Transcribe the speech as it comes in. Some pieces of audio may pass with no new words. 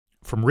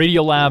from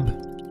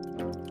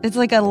Radiolab. It's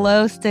like a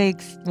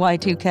low-stakes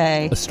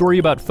Y2K. A story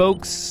about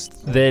folks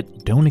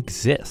that don't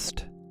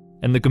exist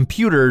and the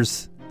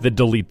computers that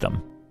delete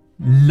them.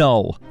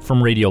 Null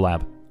from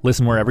Radiolab.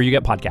 Listen wherever you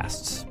get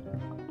podcasts.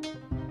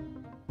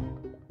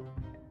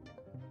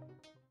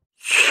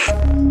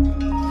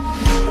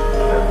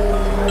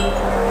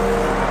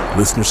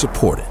 Listener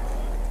supported.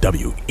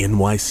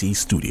 WNYC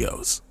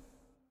Studios.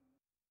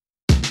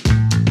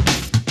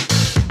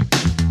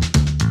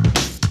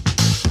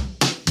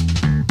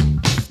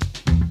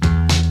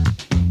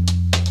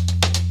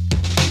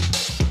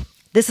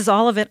 This is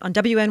All of It on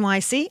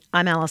WNYC.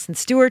 I'm Allison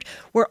Stewart.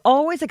 We're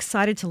always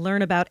excited to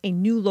learn about a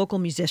new local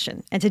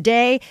musician. And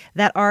today,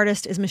 that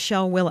artist is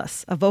Michelle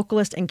Willis, a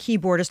vocalist and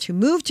keyboardist who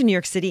moved to New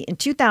York City in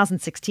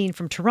 2016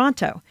 from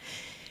Toronto.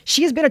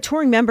 She has been a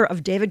touring member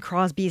of David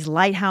Crosby's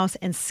Lighthouse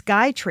and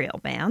Sky Trail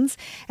bands,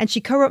 and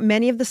she co-wrote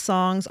many of the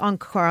songs on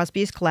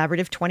Crosby's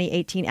collaborative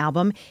 2018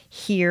 album,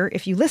 Here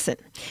If You Listen.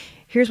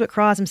 Here's what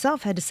Cros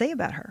himself had to say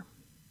about her.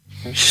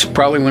 She's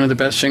probably one of the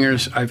best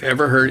singers I've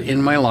ever heard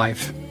in my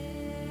life.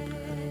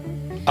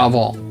 Of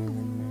all,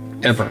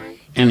 ever,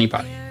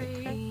 anybody.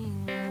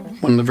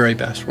 One of the very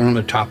best, one of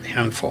the top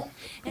handful.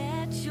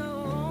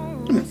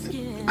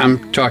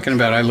 I'm talking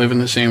about I live in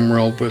the same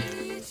world with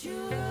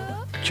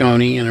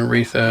Joni and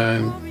Aretha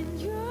and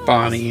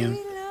Bonnie and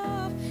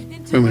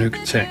women who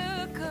can sing.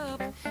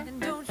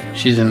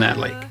 She's in that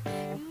league.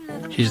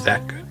 She's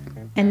that good.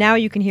 And now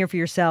you can hear for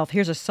yourself.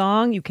 Here's a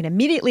song you can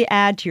immediately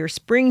add to your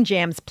Spring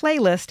Jams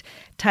playlist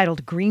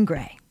titled Green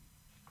Gray.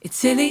 It's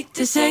silly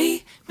to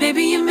say,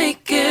 maybe you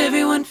make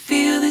everyone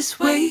feel this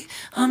way.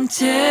 I'm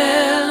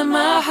telling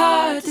my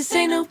heart, this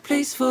ain't no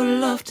place for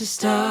love to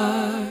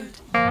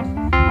start.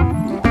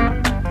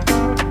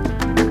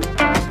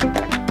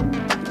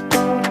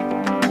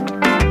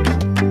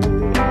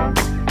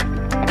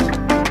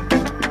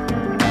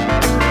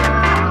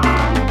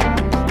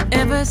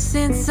 Ever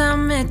since I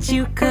met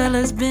you,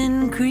 color's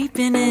been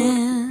creeping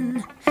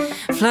in.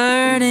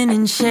 Flirting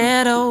in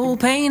shadow,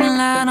 painting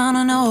light on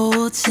an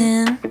old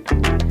tin.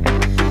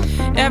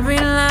 Every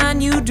line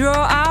you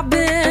draw, I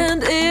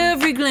bend.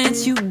 Every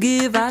glance you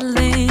give, I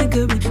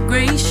linger.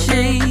 Gray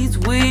shades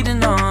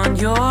waiting on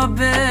your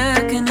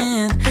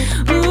beckoning.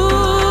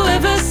 Ooh,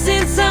 ever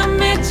since I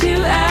met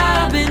you,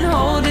 I've been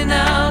holding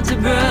out to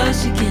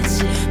brush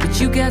against you. But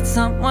you got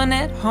someone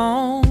at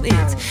home.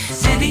 It's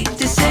silly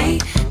to say,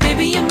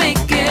 maybe you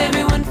make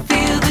everyone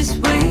feel this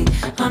way.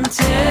 I'm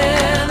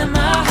telling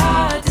my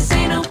heart, this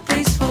ain't no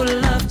place for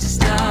love to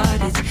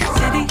start. It's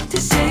silly to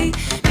say,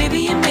 maybe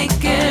you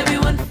make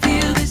everyone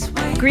feel this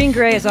way. Green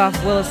Gray is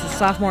off Willis'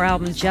 sophomore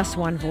album, Just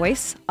One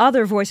Voice.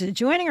 Other voices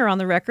joining her on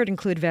the record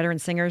include veteran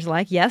singers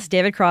like, yes,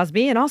 David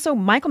Crosby, and also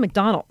Michael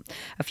McDonald.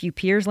 A few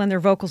peers lend their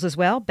vocals as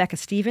well, Becca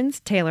Stevens,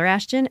 Taylor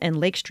Ashton,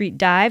 and Lake Street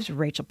Dives'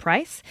 Rachel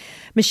Price.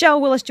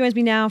 Michelle Willis joins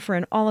me now for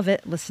an All of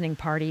It listening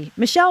party.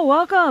 Michelle,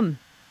 welcome.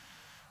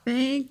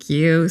 Thank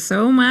you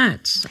so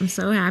much. I'm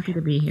so happy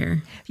to be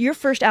here. Your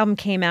first album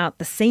came out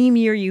the same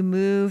year you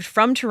moved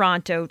from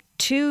Toronto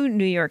to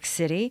New York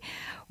City.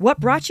 What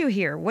brought you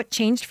here? What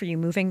changed for you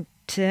moving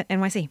to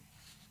NYC?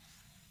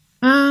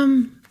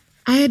 I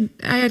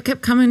had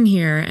kept coming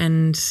here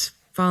and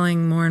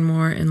falling more and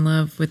more in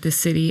love with the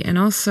city, and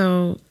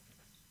also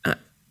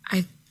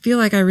I feel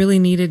like I really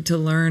needed to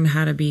learn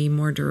how to be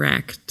more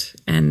direct,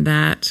 and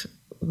that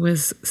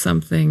was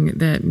something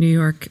that New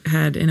York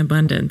had in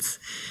abundance.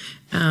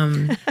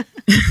 But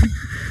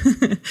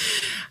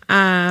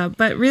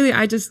really,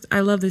 I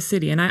love the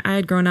city, and I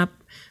had grown up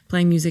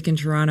playing music in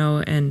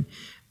Toronto, and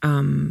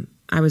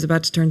I was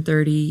about to turn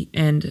 30,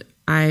 and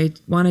I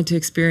wanted to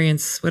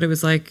experience what it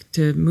was like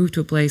to move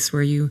to a place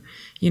where you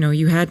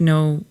had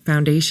no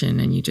foundation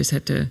and you just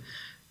had to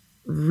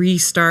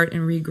restart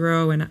and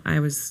regrow. And I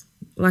was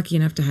lucky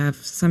enough to have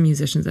some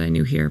musicians that I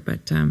knew here,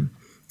 but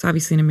it's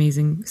obviously an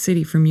amazing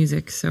city for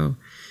music, so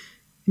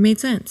it made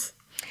sense.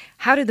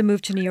 How did the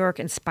move to New York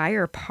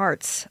inspire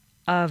parts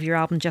of your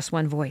album, Just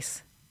One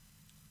Voice?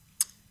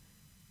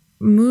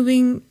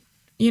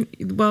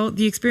 Well,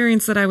 the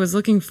experience that I was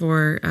looking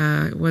for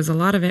was a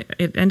lot of it.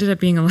 It ended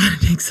up being a lot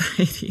of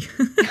anxiety.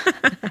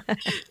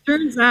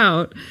 Turns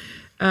out,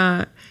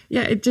 I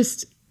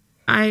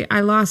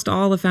lost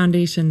all the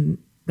foundation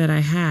that I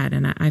had,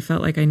 and I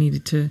felt like I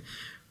needed to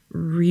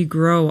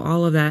regrow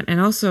all of that. And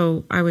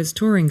also, I was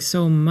touring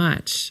so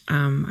much.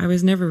 I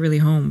was never really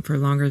home for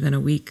longer than a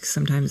week,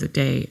 sometimes a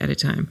day at a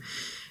time.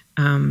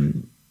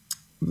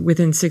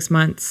 Within 6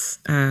 months,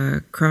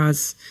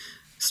 Cros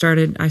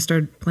I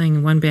started playing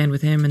in one band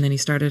with him, and then he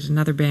started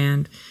another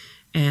band.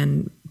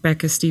 And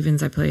Becca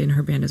Stevens, I played in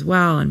her band as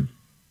well. And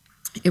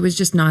it was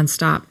just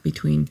nonstop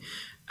between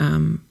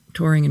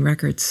touring and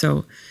records.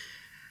 So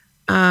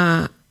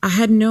I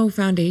had no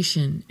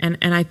foundation. And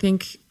I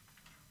think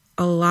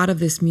a lot of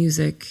this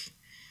music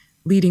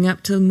leading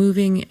up to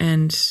moving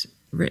and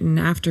written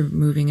after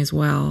moving as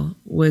well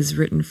was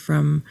written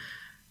from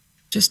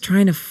just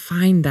trying to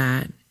find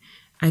that.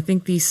 I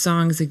think these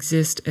songs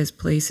exist as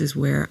places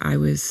where I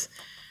was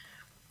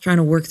trying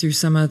to work through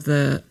some of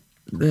the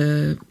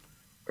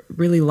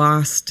really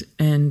lost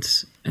and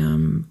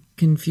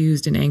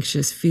confused and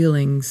anxious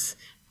feelings,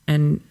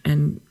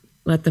 and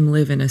let them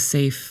live in a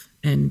safe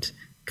and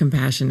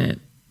compassionate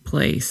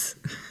place,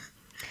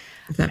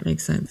 if that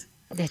makes sense.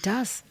 It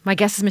does. My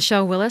guest is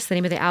Michelle Willis. The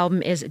name of the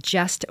album is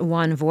Just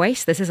One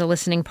Voice. This is a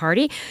listening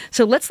party.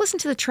 So let's listen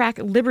to the track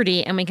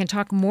Liberty, and we can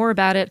talk more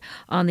about it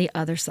on the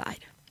other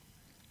side.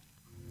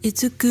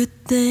 It's a good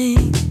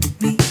thing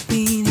me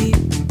being here,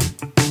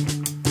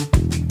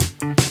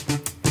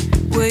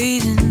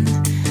 waiting,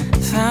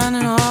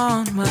 finding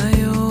on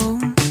my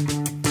own.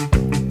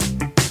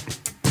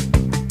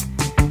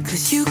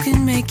 'Cause you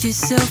can make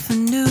yourself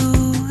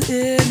anew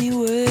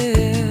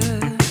anywhere,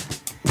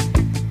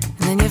 and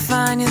then you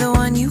find you're the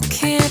one you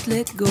can't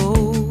let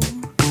go.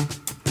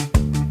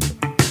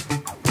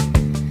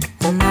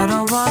 And I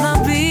don't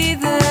wanna be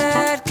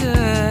that girl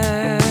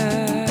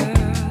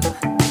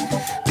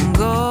and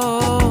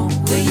go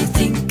where you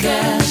think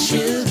I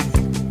should.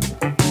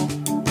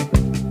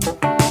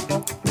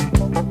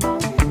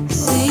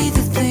 See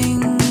the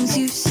things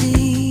you've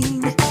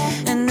seen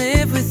and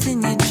live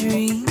within your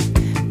dream.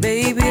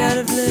 Baby, I'd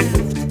have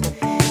lived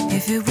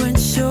if it weren't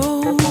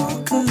so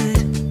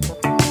good.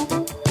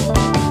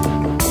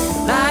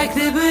 Like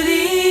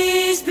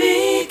liberty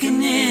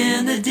speaking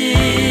in the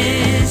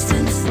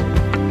distance,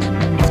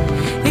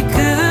 it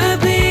could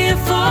be a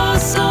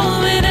false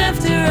omen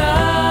after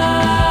all.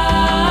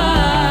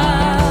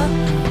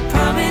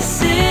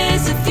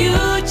 Promises of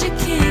future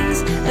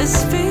kings, a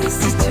space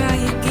to try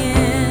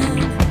again,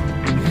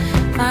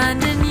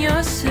 finding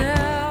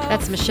yourself.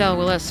 That's Michelle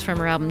Willis from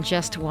her album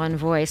Just One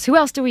Voice. Who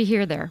else do we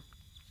hear there?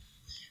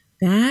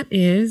 That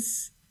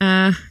is,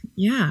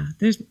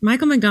 there's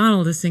Michael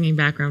McDonald is singing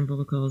background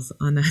vocals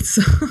on that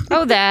song.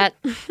 Oh, that.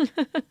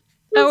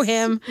 Oh,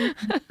 him.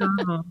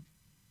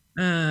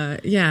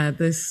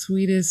 The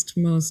sweetest,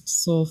 most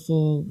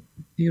soulful,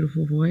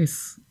 beautiful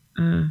voice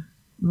of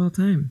all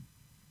time.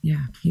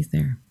 Yeah, he's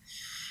there.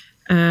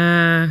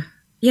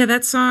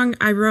 That song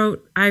I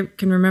wrote, I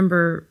can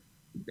remember,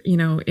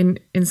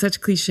 in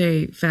such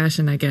cliche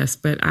fashion, I guess,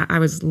 but I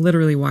was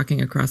literally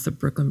walking across the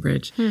Brooklyn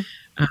Bridge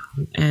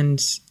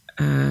and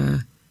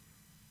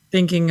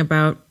thinking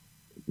about,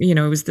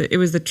 it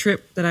was the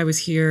trip that I was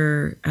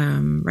here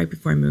right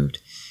before I moved.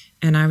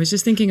 And I was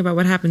just thinking about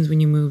what happens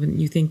when you move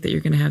and you think that you're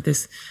going to have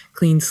this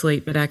clean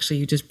slate, but actually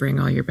you just bring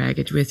all your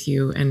baggage with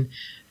you. And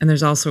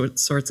there's all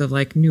sorts of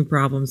like new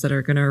problems that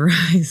are going to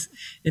arise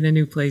in a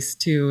new place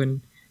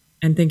too.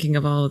 And thinking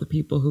of all of the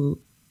people who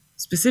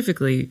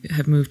specifically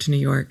have moved to New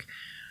York,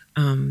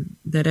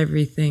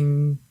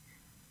 that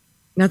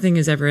nothing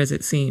is ever as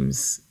it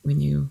seems when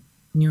you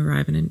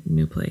arrive in a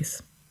new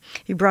place.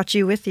 He brought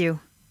you with you,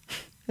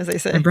 as they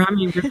say. I brought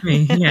me with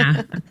me,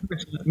 yeah.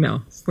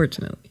 No,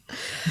 fortunately.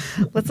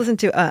 Let's listen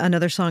to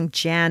another song,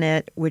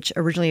 Janet, which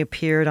originally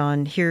appeared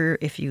on Here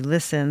If You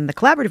Listen, the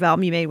collaborative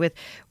album you made with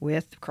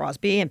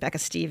Crosby and Becca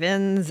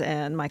Stevens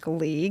and Michael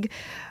League.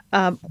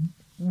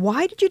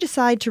 Why did you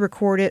decide to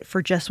record it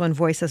for Just One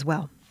Voice as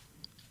well?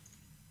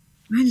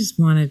 I just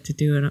wanted to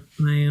do it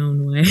my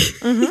own way.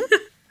 Mm-hmm.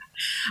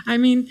 I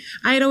mean,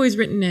 I had always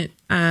written it.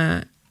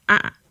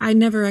 I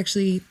never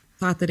actually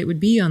thought that it would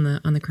be on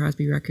the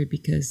Crosby record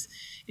because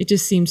it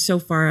just seemed so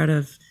far out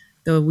of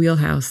the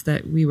wheelhouse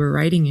that we were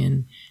writing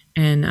in.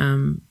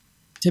 And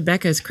to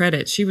Becca's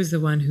credit, she was the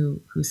one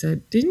who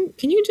said,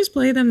 can you just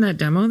play them that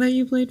demo that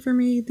you played for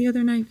me the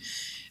other night?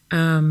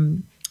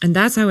 And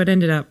that's how it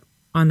ended up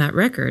on that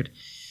record.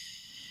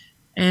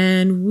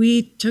 And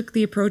we took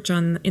the approach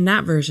in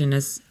that version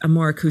as a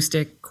more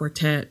acoustic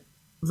quartet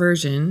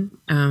version.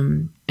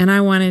 And I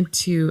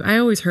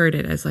always heard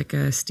it as like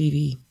a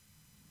Stevie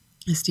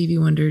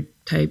Wonder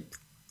type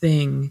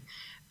thing,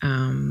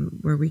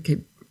 where we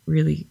could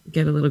really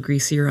get a little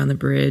greasier on the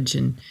bridge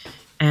and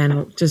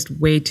just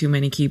way too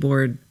many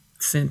keyboard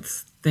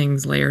synth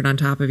things layered on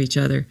top of each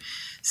other.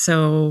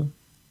 So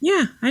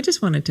yeah, I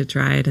just wanted to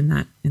try it in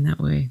that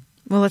way.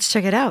 Well, let's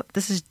check it out.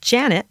 This is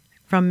Janet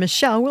from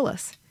Michelle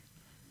Willis.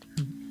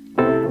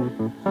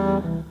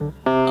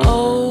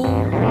 Oh,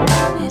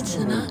 it's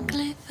an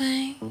ugly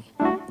thing,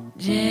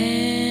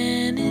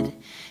 Janet,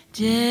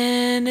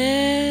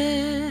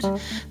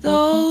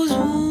 those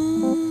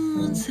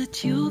wounds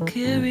that you're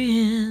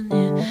carrying,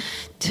 you're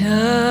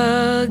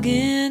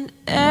tugging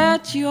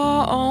at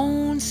your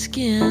own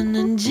skin,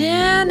 and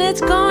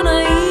Janet's gonna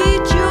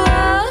eat you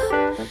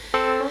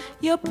up.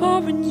 You're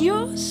pouring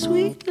your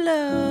sweet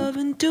love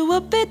into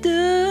a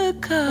bitter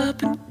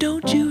cup, and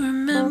don't you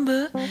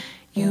remember,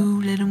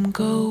 you let him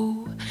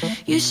go.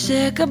 You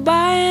said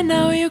goodbye and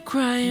now you're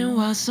crying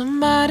while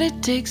somebody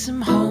takes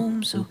him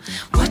home. So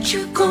what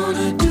you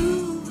gonna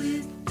do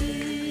with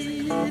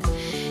it,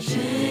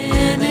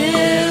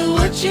 Janet?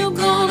 What you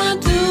gonna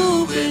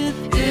do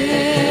with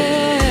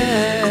it?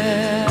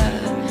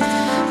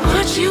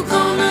 What you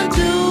gonna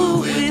do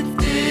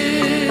with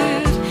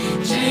it,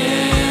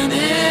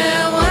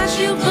 Janet? What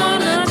you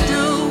gonna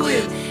do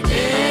with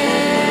it?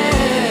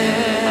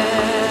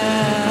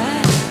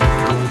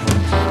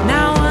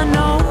 Now I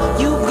know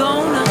you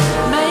gonna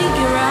make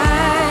it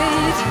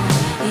right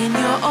in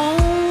your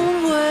own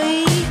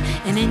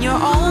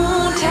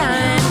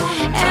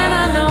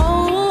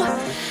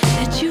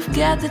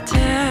at the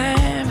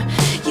time.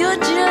 You're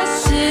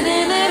just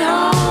sitting at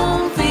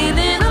home,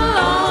 feeling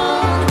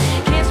alone.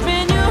 Can't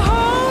spend your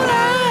whole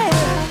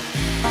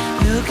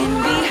life looking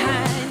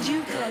behind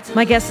you.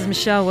 My guest is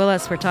Michelle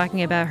Willis. We're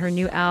talking about her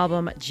new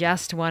album,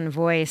 Just One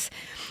Voice.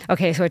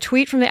 Okay, so a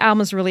tweet from the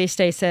album's release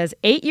day says,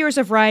 8 years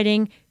of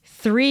writing,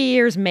 3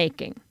 years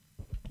making.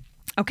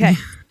 Okay.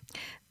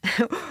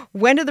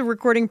 When did the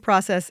recording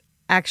process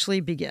actually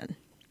begin?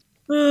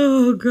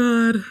 Oh,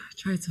 God. I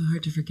tried so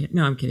hard to forget.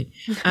 No, I'm kidding.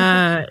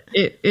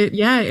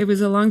 It was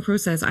a long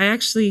process. I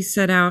actually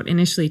set out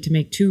initially to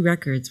make 2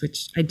 records,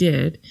 which I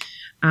did.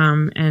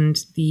 And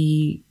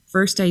the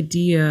first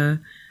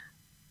idea,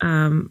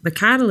 the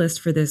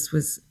catalyst for this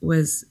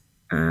was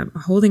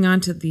holding on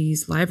to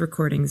these live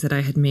recordings that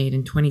I had made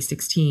in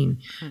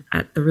 2016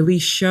 at the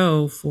release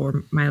show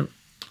for my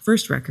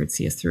first record,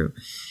 See Us Through.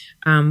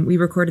 We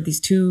recorded these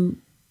 2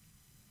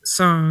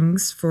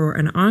 songs for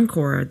an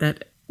encore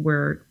that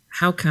were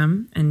How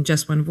Come and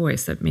Just One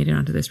Voice that made it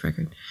onto this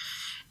record.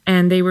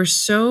 And they were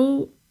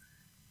so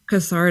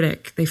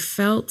cathartic. They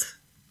felt,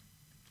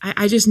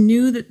 I just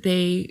knew that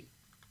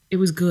it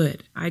was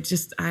good. I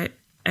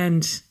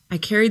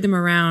carried them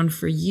around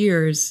for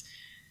years,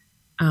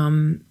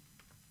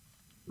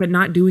 but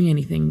not doing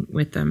anything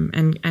with them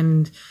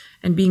and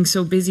being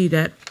so busy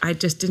that I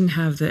just didn't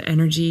have the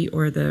energy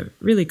or the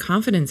really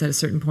confidence at a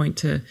certain point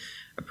to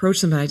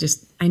approach them. But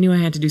I knew I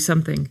had to do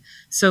something.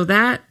 So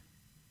that,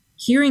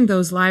 hearing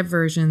those live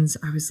versions,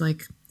 I was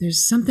like,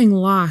 there's something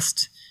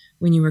lost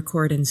when you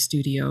record in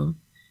studio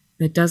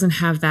that doesn't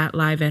have that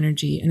live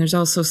energy. And there's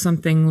also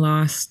something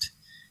lost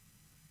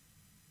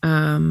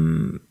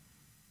in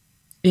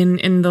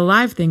the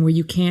live thing where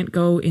you can't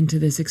go into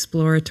this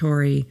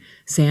exploratory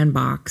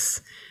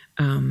sandbox.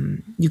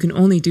 You can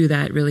only do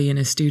that really in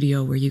a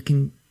studio where you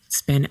can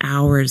spend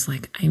hours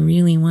like, I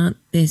really want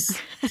this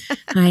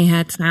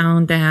hi-hat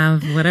sound to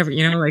have whatever,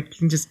 like you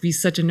can just be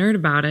such a nerd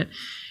about it.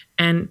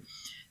 And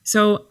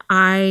so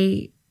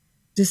I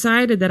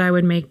decided that I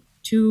would make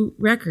 2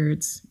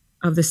 records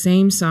of the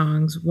same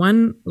songs,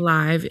 one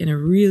live in a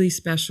really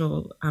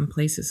special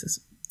place. This is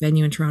a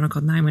venue in Toronto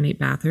called 918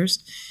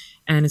 Bathurst,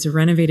 and it's a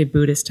renovated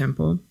Buddhist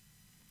temple.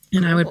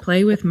 And I would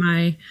play with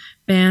my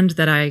band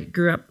that I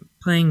grew up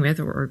playing with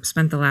or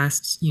spent the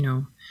last,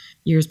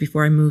 years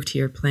before I moved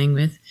here playing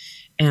with.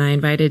 And I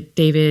invited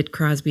David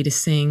Crosby to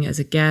sing as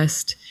a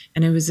guest.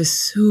 And it was a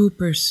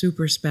super,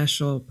 super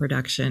special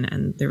production.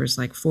 And there was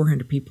like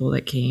 400 people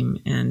that came.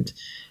 And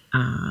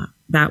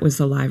that was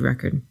the live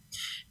record.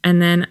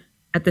 And then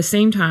at the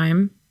same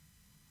time,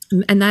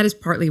 and that is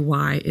partly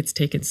why it's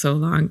taken so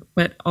long,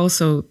 but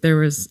also there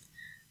was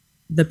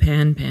the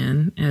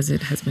pan, as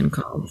it has been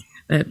called,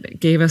 that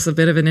gave us a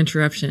bit of an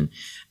interruption.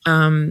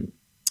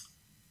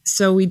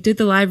 So we did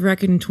the live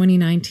record in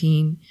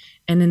 2019.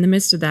 And in the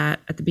midst of that,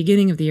 at the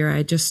beginning of the year,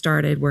 I just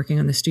started working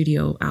on the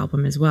studio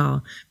album as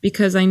well,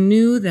 because I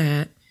knew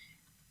that,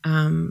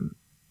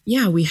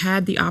 we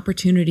had the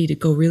opportunity to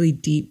go really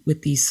deep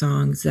with these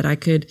songs, that I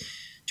could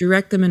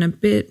direct them in a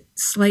bit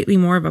slightly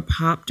more of a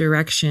pop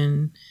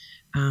direction,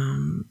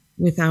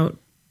 without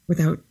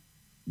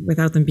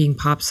them being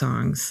pop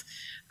songs.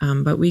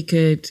 But we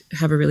could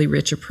have a really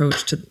rich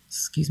approach to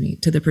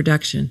the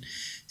production.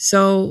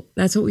 So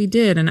that's what we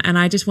did. And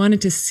I just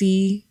wanted to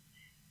see,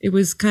 it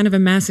was kind of a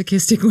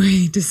masochistic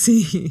way to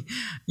see,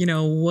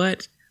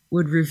 what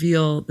would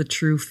reveal the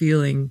true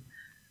feeling,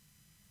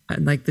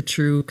 like the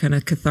true kind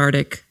of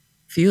cathartic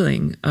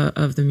feeling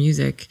of the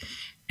music.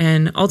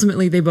 And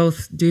ultimately they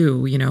both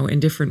do, in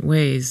different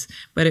ways.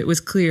 But it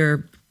was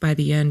clear by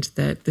the end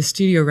that the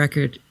studio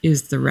record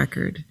is the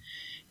record.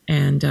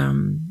 And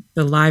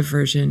the live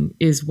version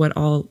is what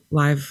all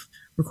live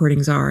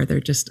recordings are. They're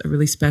just a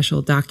really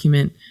special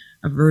document,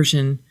 a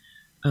version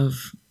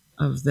of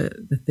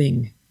the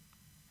thing.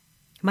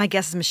 My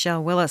guest is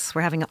Michelle Willis.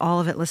 We're having an all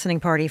of it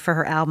listening party for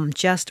her album,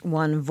 Just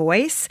One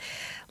Voice.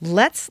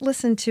 Let's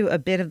listen to a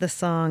bit of the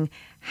song,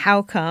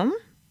 How Come?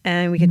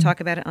 And we can talk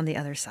about it on the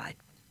other side.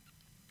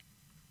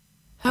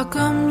 How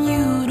come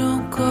you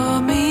don't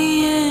call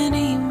me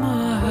anymore?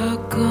 How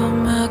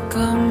come, how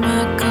come,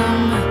 how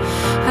come?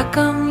 How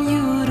come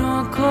you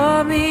don't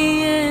call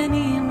me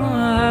anymore?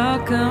 How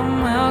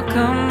come, how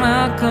come,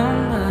 how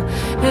come I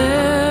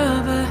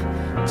ever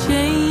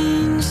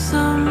change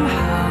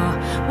somehow?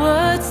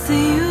 What's the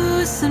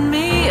use in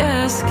me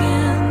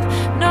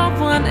asking? No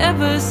one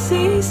ever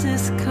sees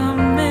this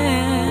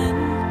coming.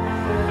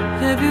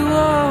 Have you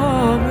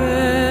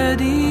already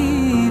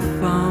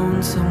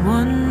found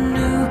someone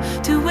new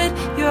to whet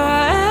your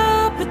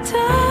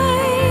appetite?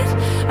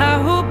 I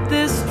hope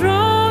they're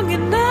strong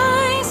and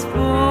nice for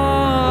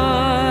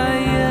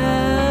you.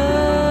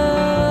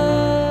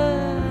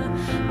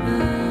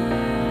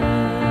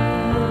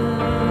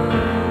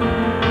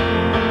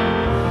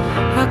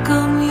 How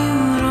come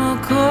you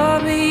don't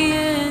call me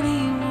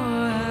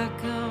anymore? How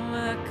come,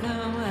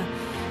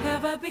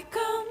 have I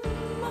become?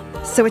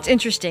 So it's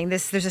interesting.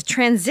 There's a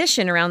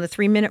transition around the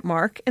 3-minute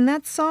mark in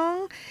that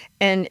song,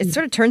 and it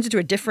sort of turns into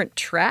a different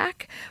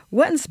track.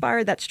 What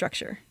inspired that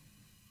structure?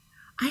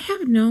 I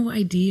have no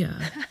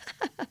idea.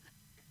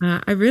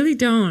 I really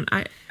don't.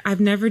 I've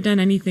never done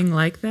anything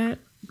like that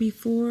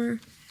before.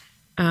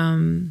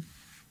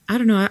 I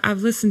don't know.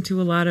 I've listened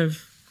to a lot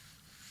of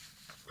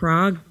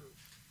prog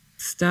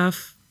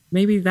stuff.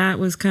 Maybe that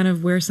was kind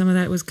of where some of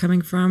that was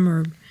coming from,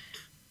 or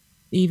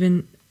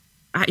even,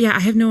 I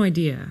have no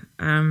idea.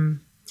 And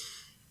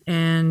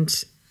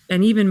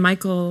even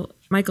Michael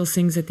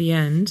sings at the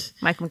end.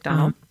 Michael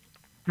McDonald.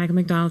 Michael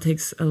McDonald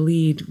takes a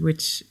lead,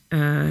 which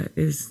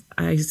is,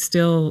 I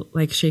still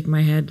like shake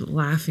my head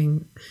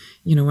laughing,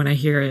 when I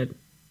hear it.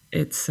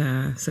 It's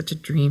such a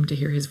dream to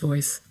hear his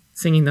voice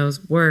singing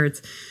those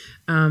words.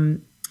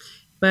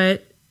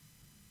 But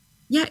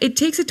yeah, it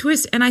takes a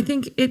twist. And I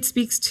think it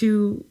speaks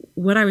to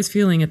what I was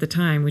feeling at the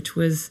time, which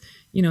was,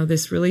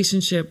 this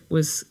relationship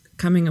was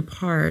coming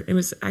apart. It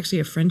was actually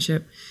a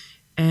friendship.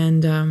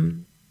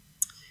 And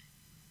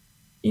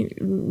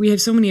we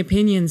have so many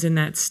opinions in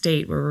that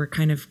state where we're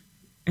kind of,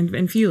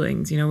 and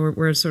feelings,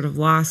 we're sort of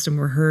lost and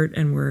we're hurt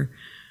and we're,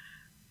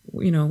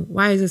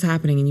 why is this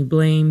happening? And you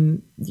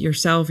blame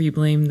yourself, you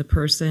blame the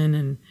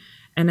person.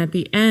 And at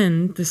the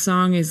end, the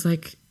song is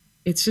like,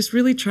 it's just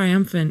really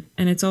triumphant.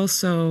 And it's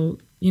also,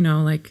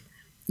 like,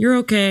 you're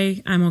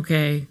okay, I'm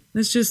okay.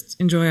 Let's just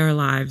enjoy our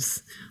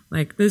lives.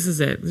 Like, this is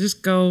it.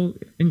 Just go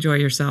enjoy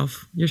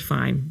yourself. You're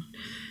fine.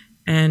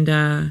 And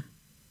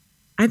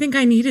I think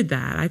I needed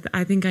that.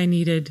 I think I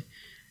needed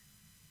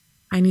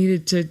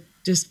to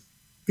just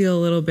feel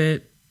a little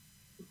bit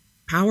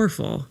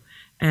powerful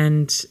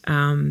and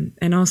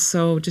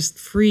also just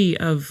free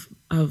of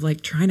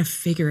like trying to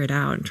figure it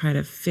out and try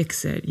to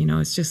fix it.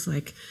 It's just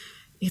like,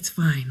 it's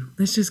fine.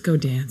 Let's just go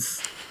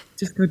dance.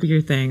 Just go do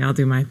your thing. I'll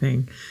do my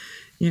thing.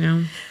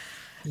 Yeah.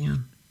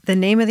 The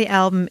name of the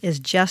album is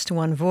Just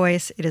One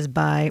Voice. It is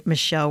by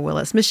Michelle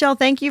Willis. Michelle,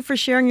 thank you for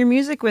sharing your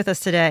music with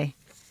us today.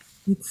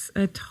 It's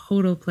a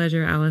total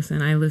pleasure,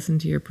 Allison. I listen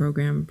to your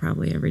program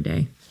probably every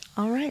day.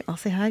 All right. I'll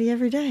say hi to you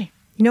every day.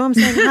 I'm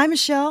saying hi,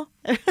 Michelle,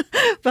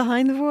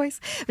 behind the voice.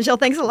 Michelle,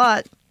 thanks a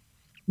lot.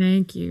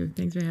 Thank you.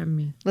 Thanks for having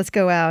me. Let's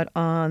go out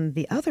on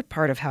the other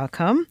part of How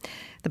Come,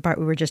 the part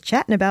we were just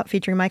chatting about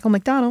featuring Michael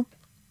McDonald.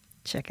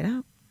 Check it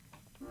out.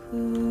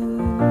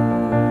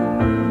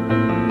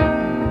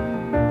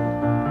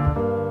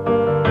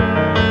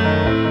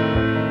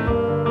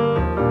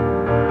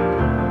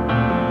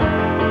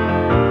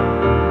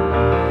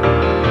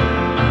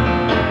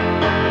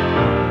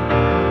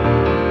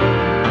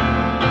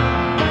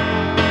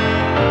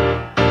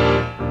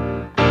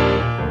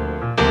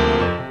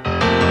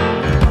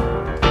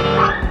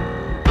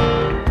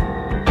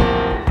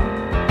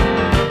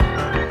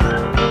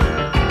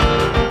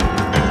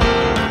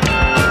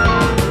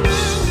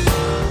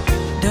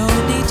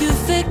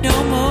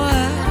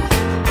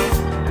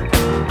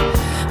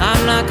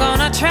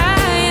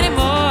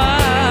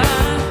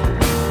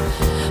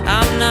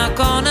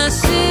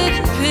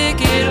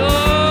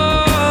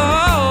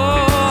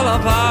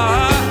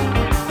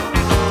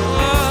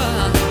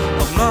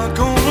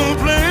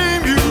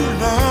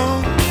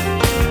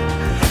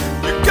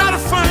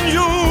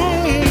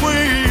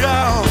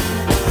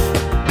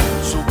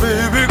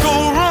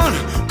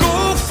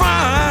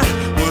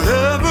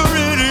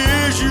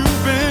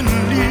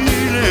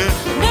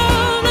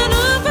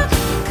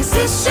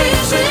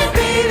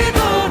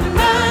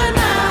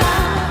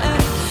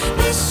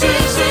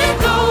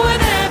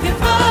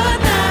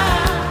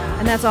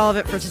 That's all of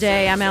it for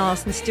today. I'm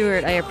Allison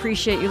Stewart. I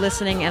appreciate you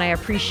listening, and I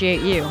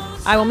appreciate you.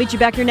 I will meet you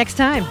back here next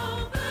time.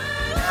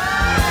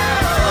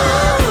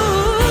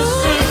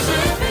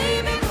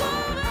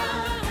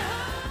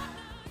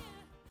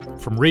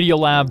 From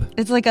Radiolab,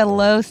 It's like a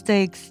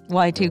low-stakes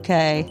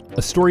Y2K.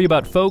 a story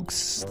about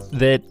folks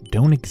that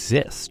don't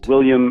exist,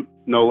 William,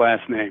 no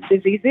last name.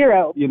 Busy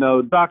Zero.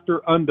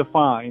 Dr.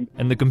 Undefined.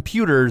 and the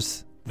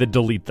computers that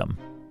delete them.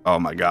 Oh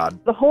my God.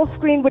 The whole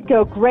screen would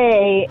go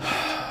gray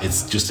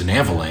It's just an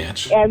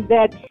avalanche. and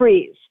then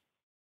freeze.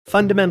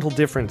 Fundamental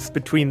difference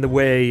between the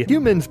way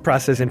humans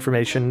process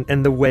information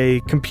and the way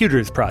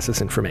computers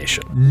process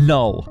information.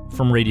 Null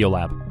from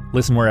Radiolab.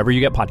 Listen wherever you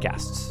get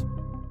podcasts.